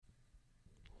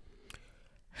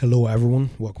Hello,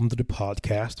 everyone. Welcome to the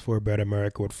podcast for a better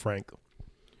America with Frank,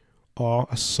 or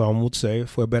as some would say,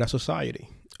 for a better society.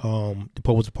 The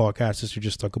purpose of the podcast is to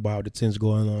just talk about the things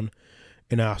going on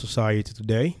in our society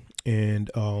today,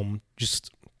 and just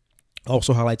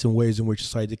also highlighting ways in which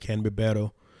society can be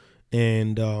better.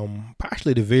 And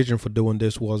partially, the vision for doing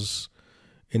this was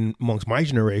in amongst my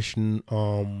generation.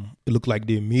 It looked like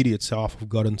the immediate South have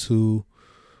gotten to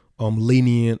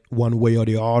lenient one way or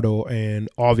the other, and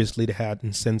obviously they had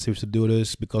incentives to do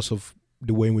this because of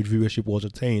the way in which viewership was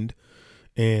attained,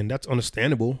 and that's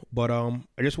understandable. But I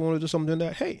just want to do something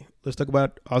that, hey, let's talk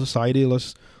about our society.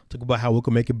 Let's talk about how we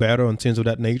can make it better and things of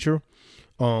that nature.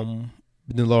 Been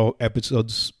a lot of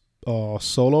episodes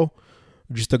solo,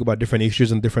 just talk about different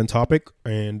issues and different topic,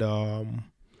 and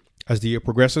as the year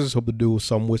progresses, hope to do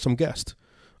some with some guests.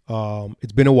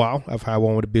 It's been a while. I've had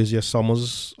one of the busiest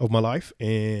summers of my life,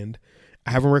 and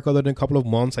I haven't recorded in a couple of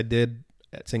months. I did,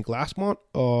 I think, last month,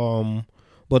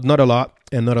 but not a lot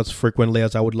and not as frequently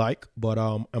as I would like. But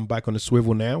I'm back on the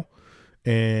swivel now,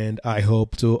 and I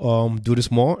hope to do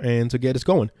this more and to get this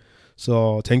going.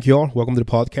 So thank you all. Welcome to the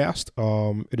podcast.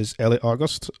 It is early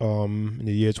August in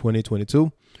the year 2022.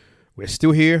 We're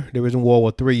still here. There isn't World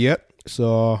War III yet,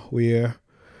 so we're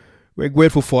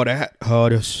grateful for that.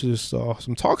 There's just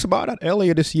some talks about that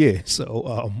earlier this year.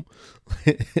 So,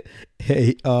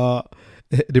 hey,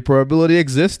 the probability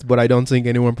exists, but I don't think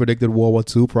anyone predicted World War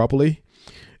II properly.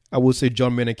 I would say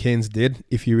John Maynard Keynes did,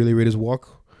 if you really read his work,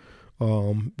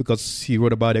 because he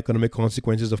wrote about economic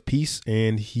consequences of peace,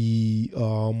 and he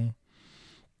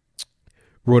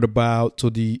wrote about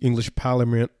to the English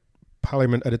Parliament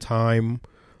at the time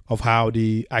of how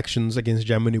the actions against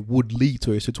Germany would lead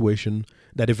to a situation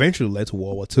that eventually led to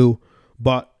World War II.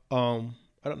 But I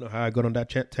don't know how I got on that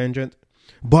tangent.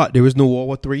 But there is no World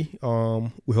War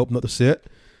III. We hope not to see it.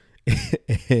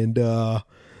 And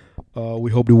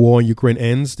we hope the war in Ukraine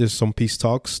ends. There's some peace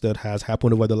talks that has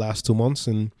happened over the last 2 months.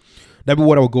 And that'll be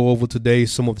what I'll go over today,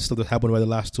 some of the stuff that happened over the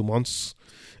last 2 months.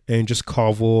 And just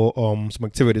cover some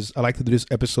activities. I like to do these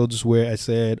episodes where I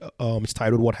said it's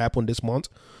titled What Happened This Month,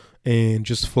 and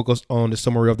just focus on the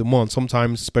summary of the month.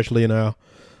 Sometimes, especially in a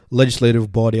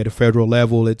legislative body at the federal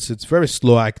level, it's very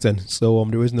slow acting. So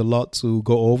there isn't a lot to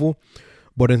go over.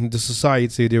 But in the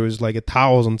society, there is like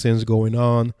 1,000 things going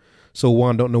on. So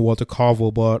one don't know what to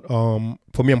cover. But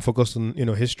for me, I'm focused on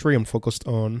history. I'm focused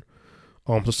on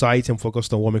society. I'm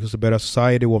focused on what makes us a better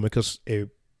society, what makes us a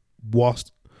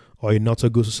worst or a not so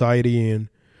good society, and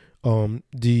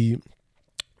the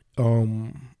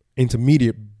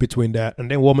intermediate between that,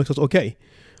 and then what makes us okay.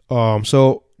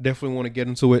 So definitely want to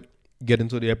get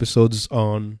into the episodes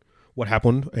on what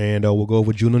happened, and we'll go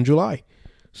over June and July.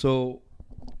 So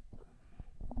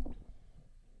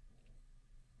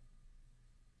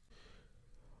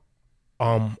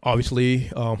obviously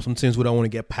some things we don't want to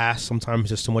get past. Sometimes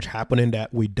there's so much happening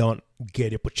that we don't get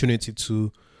the opportunity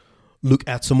to look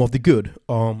at some of the good.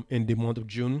 In the month of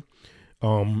June,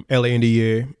 early in the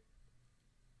year,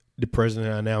 the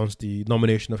president announced the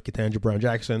nomination of Ketanji Brown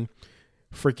Jackson.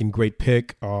 Freaking great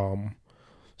pick.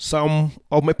 Some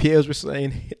of my peers were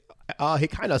saying he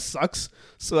kind of sucks,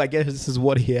 so I guess this is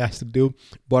what he has to do.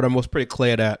 But it was pretty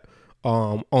clear that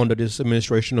under this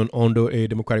administration and under a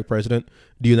Democratic president,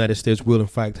 the United States will in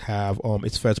fact have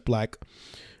its first black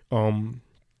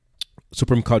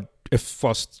Supreme Court,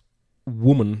 first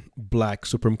woman black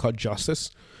Supreme Court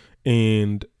justice.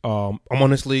 And I'm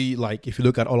honestly, like, if you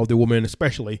look at all of the women,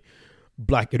 especially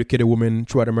black educated women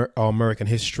throughout American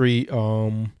history,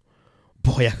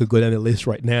 boy, I could go down the list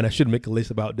right now, and I should make a list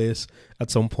about this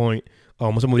at some point.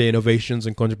 Some of the innovations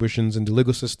and contributions in the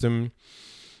legal system,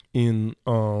 in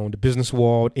the business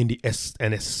world, and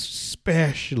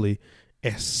especially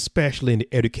in the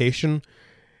education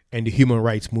and the human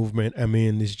rights movement. I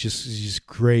mean, it's just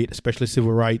great, especially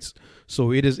civil rights.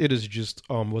 So it is just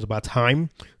was about time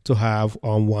to have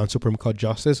one Supreme Court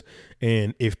justice.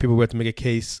 And if people were to make a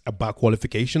case about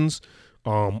qualifications,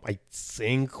 I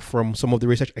think from some of the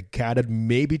research I gathered,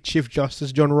 maybe Chief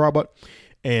Justice John Robert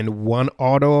and one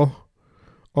other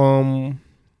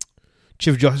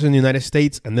Chief Justice in the United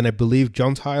States, and then I believe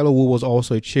John Tyler, who was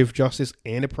also a Chief Justice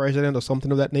and a president or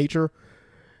something of that nature.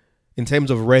 In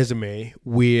terms of resume,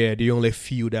 we're the only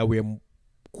few that were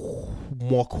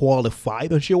more qualified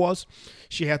than she was.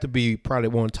 She had to be probably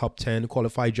one of the top 10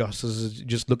 qualified justices.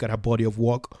 Just look at her body of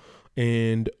work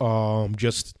and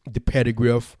just the pedigree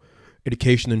of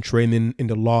education and training in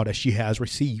the law that she has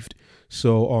received.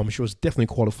 So she was definitely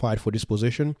qualified for this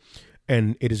position.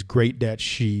 And it is great that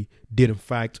she did, in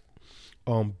fact,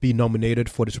 be nominated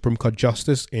for the Supreme Court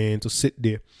justice and to sit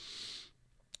there.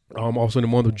 Also in the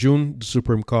month of June, the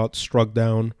Supreme Court struck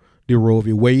down the Roe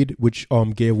v. Wade, which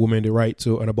gave women the right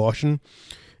to an abortion,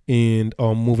 and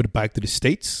move it back to the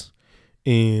states.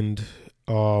 And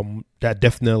that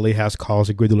definitely has caused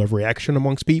a great deal of reaction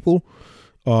amongst people.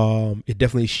 It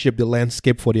definitely shaped the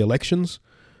landscape for the elections.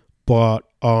 But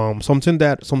something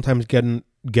that sometimes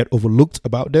get overlooked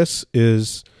about this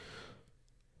is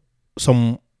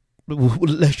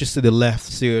let's just say the left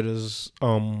see it as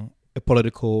a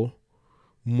political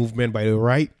movement by the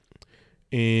right,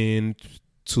 and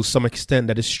to some extent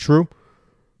that is true.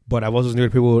 But I've also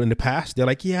heard people in the past, they're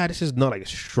like, yeah, this is not like the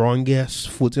strongest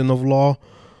footing of law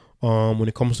when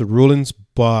it comes to rulings,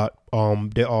 but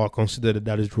they are considered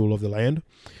that is rule of the land.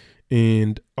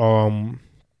 And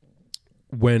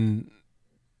when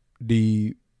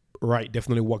the right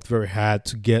definitely worked very hard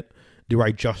to get the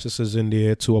right justices in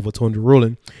there to overturn the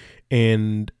ruling,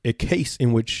 and a case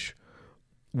in which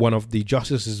one of the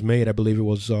justices made, I believe it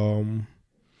was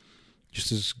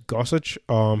Justice Gorsuch,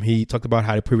 he talked about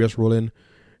how the previous ruling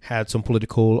had some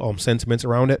political sentiments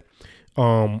around it.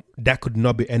 That could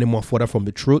not be any more further from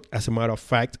the truth. As a matter of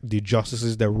fact, the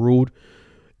justices that ruled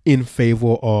in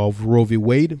favor of Roe v.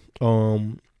 Wade,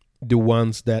 the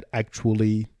ones that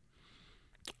actually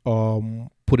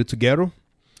put it together,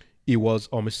 it was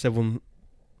a 7-2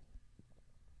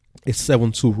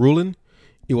 ruling.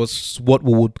 It was what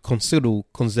we would consider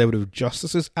conservative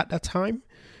justices at that time.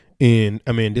 And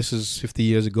I mean, this is 50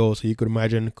 years ago, so you could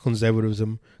imagine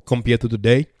conservatism compared to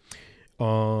today.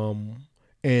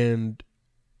 And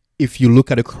if you look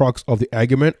at the crux of the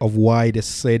argument of why they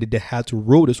said that they had to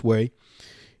rule this way,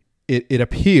 it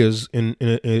appears and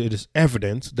it is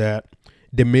evident that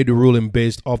they made the ruling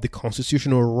based off the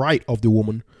constitutional right of the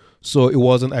woman. So it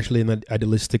wasn't actually an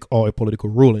idealistic or a political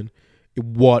ruling.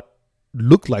 What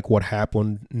looked like what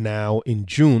happened now in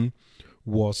June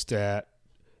was that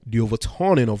the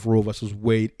overturning of Roe versus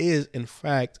Wade is, in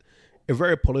fact, a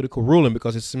very political ruling,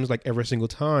 because it seems like every single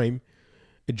time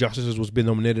a justice was being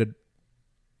nominated,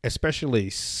 especially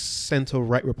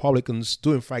center-right Republicans,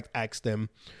 do in fact ask them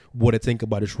what they think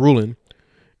about this ruling,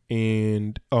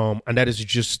 and that is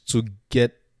just to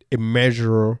get a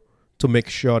measure to make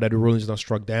sure that the ruling is not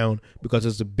struck down, because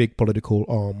it's a big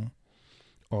political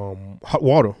hot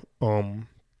water.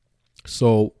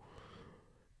 So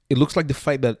it looks like the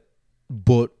fact that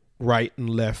both right and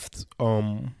left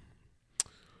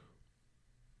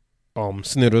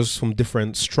senators from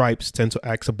different stripes tend to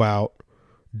ask about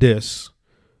this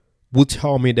would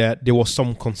tell me that there was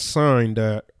some concern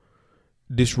that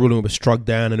this ruling will be struck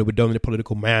down and it will be done in a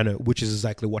political manner, which is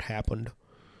exactly what happened.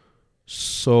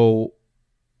 So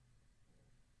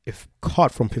if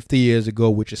caught from 50 years ago,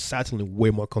 which is certainly way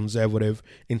more conservative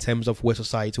in terms of where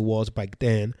society was back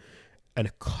then,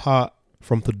 and caught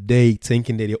from today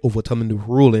thinking that they're overturning the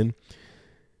ruling,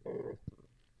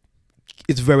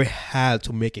 it's very hard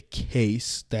to make a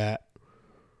case that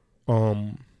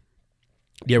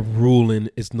their ruling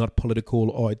is not political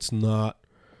or it's not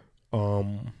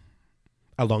along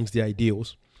the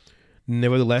ideals.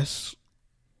 Nevertheless,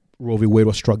 Roe v. Wade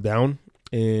was struck down,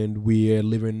 and we are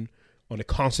living on the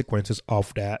consequences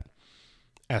of that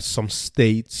as some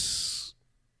states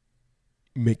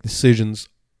make decisions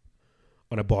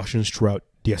on abortions throughout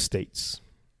their states.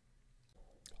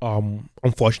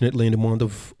 Unfortunately, in the month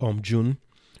of June,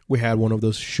 we had one of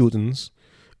those shootings.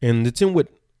 And the thing with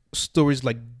stories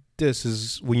like this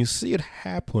is when you see it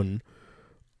happen,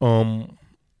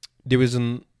 there was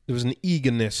an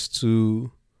eagerness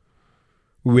to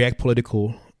react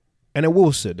political. And I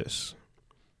will say this.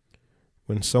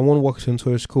 When someone walks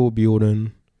into a school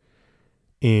building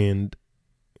and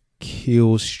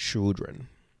kills children,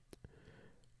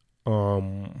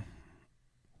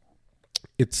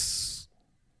 it's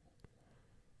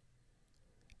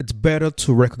better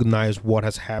to recognize what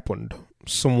has happened.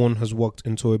 Someone has walked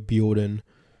into a building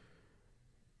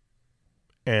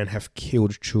and have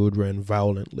killed children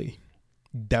violently.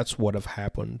 That's what have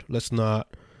happened. It's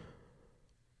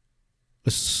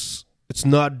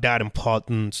not that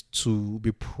important to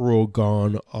be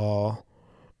pro-gun or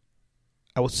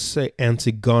I would say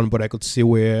anti-gun, but I could see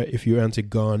where if you're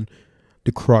anti-gun,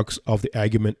 the crux of the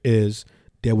argument is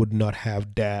they would not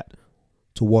have that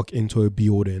to walk into a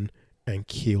building and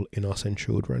kill innocent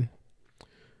children.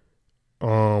 It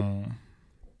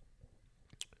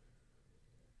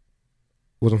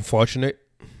was unfortunate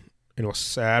and it was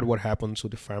sad what happened to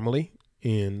the family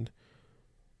and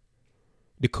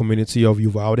the community of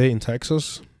Uvalde in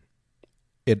Texas.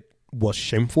 It was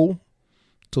shameful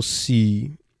to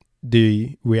see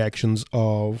the reactions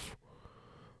of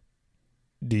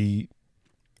the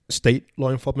state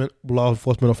law enforcement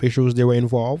officials that were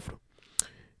involved.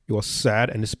 It was sad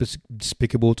and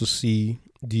despicable to see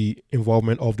the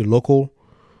involvement of the local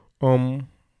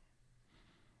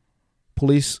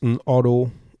police and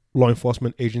other law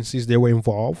enforcement agencies, they were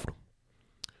involved.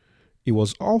 It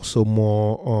was also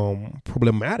more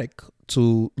problematic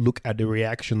to look at the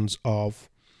reactions of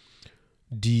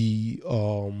the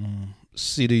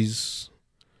city's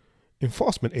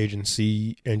enforcement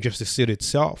agency and just the city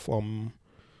itself.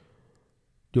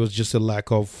 There was just a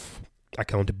lack of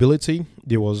accountability.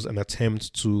 There was an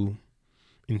attempt to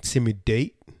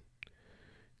intimidate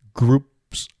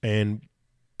groups and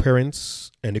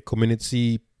parents and the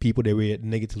community, people that were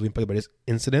negatively impacted by this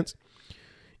incident,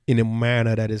 in a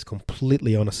manner that is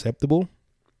completely unacceptable.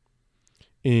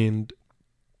 And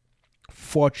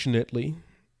fortunately,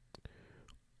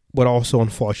 but also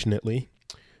unfortunately,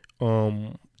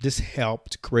 this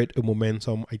helped create a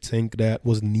momentum, I think, that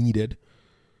was needed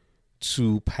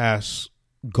to pass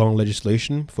gun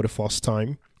legislation for the first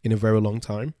time in a very long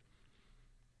time.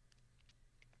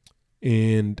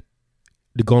 And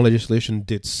the gun legislation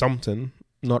did something,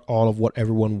 not all of what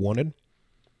everyone wanted,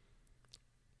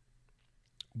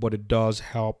 but it does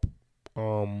help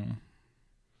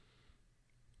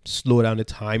slow down the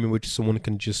time in which someone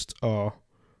can just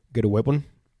get a weapon.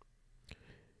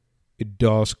 It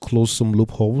does close some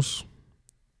loopholes.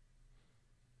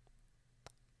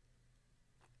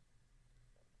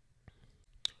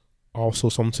 Also,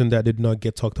 something that did not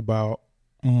get talked about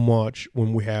much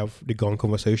when we have the gun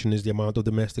conversation is the amount of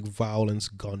domestic violence,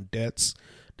 gun deaths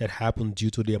that happen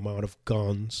due to the amount of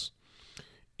guns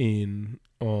in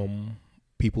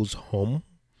people's home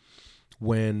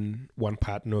when one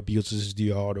partner abuses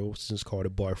the other, since it's called a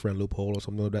boyfriend loophole or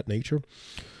something of that nature.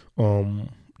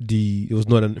 It was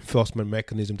not an enforcement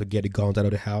mechanism to get the guns out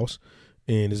of the house,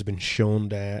 and it's been shown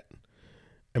that,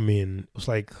 I mean,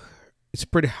 it's a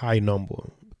pretty high number.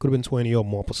 It could have been 20 or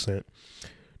more percent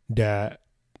that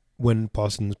when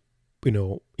persons,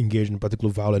 engage in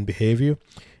particular violent behavior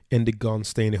and the gun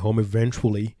stay in the home,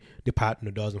 eventually the partner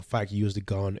does in fact use the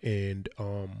gun and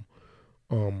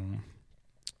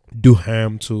do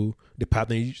harm to the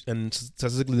partner. And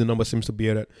statistically, the number seems to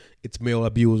be that it's male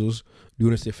abusers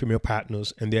doing this to their female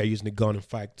partners, and they are using the gun in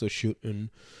fact to shoot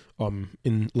and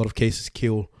in a lot of cases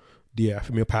kill their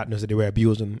female partners that they were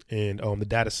abusing. And the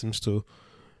data seems to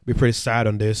be pretty sad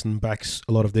on this and backs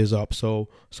a lot of this up. So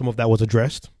some of that was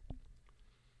addressed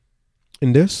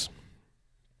in this.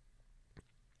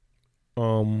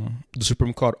 The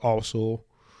Supreme Court also,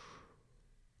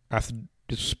 after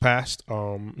this was passed,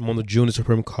 month of June, the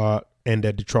Supreme Court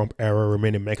ended the Trump era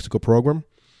Remain in Mexico program,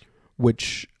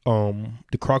 which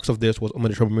the crux of this was under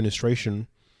the Trump administration.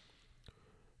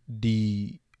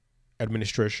 The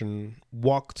administration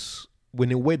walked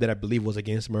in a way that I believe was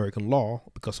against American law,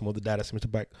 because some of the data seems to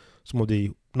back some of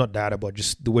the, not data, but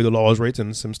just the way the law is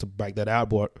written seems to back that out.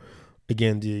 But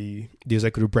again, the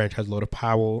executive branch has a lot of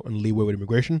power and leeway with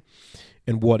immigration,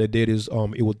 and what they did is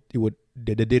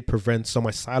they did prevent some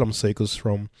asylum seekers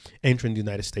from entering the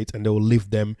United States, and they will leave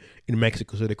them in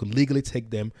Mexico, so they could legally take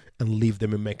them and leave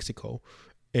them in Mexico.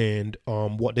 And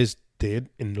what this did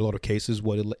in a lot of cases,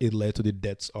 it led to the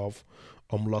deaths of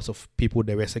lots of people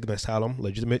that were seeking asylum,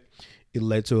 legitimate. It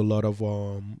led to a lot of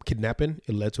kidnapping.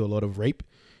 It led to a lot of rape.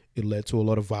 It led to a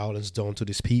lot of violence done to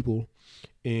these people,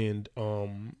 and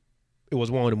it was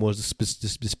one of the most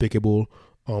despicable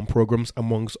programs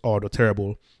amongst all the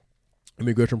terrible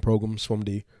immigration programs from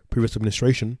the previous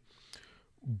administration.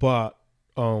 But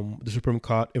the Supreme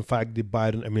Court, in fact, the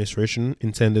Biden administration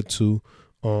intended to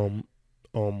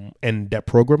end that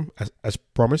program as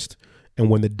promised. And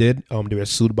when they did, they were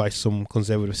sued by some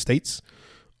conservative states,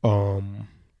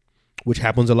 which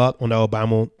happens a lot. On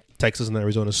Alabama, Texas, and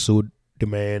Arizona sued the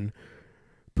man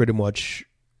pretty much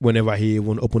whenever he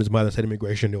even opened his mouth and said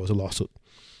immigration, there was a lawsuit.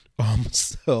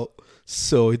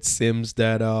 So it seems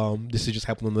that this has just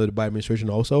happened under the Biden administration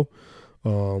also.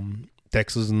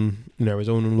 Texas and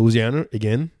Arizona and Louisiana,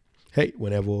 again, hey,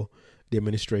 whenever the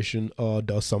administration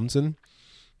does something,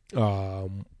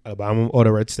 Alabama or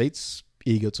the red states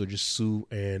eager to just sue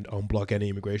and block any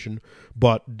immigration.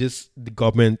 But the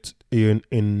government in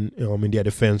their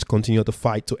defense continued to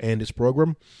fight to end this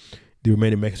program, the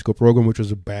Remain in Mexico program, which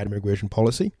was a bad immigration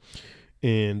policy.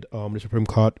 And the Supreme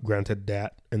Court granted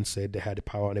that and said they had the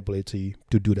power and ability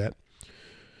to do that,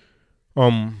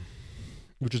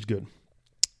 which is good.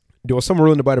 There was some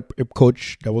ruling about a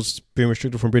coach that was being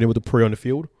restricted from being able to pray on the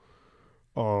field.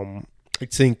 I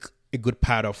think a good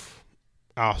part of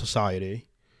our society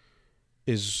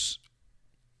is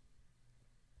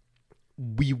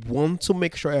we want to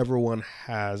make sure everyone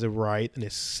has a right and a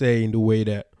say in the way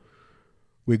that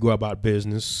we go about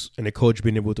business, and a coach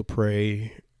being able to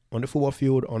pray on the football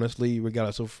field, honestly,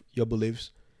 regardless of your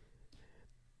beliefs,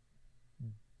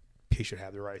 he should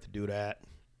have the right to do that.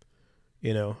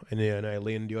 And then I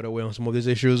lean the other way on some of these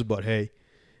issues. But hey,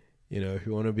 if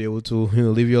you want to be able to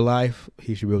live your life,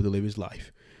 he should be able to live his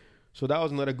life. So that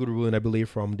was another good ruling, I believe,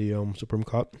 from the Supreme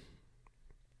Court.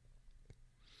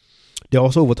 They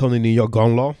also overturned the New York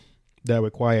gun law that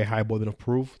require a high burden of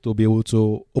proof to be able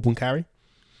to open carry.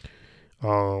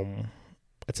 I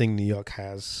think New York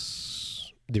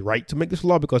has the right to make this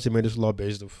law because they made this law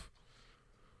based of,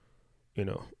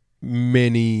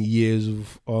 many years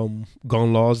of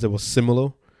gun laws that were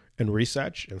similar in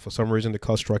research, and for some reason the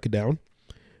court struck it down.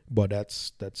 But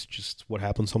that's just what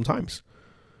happens sometimes.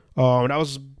 That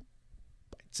was,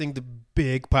 I think, the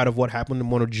big part of what happened in the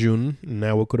month of June.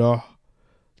 Now we could talk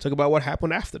about what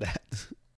happened after that.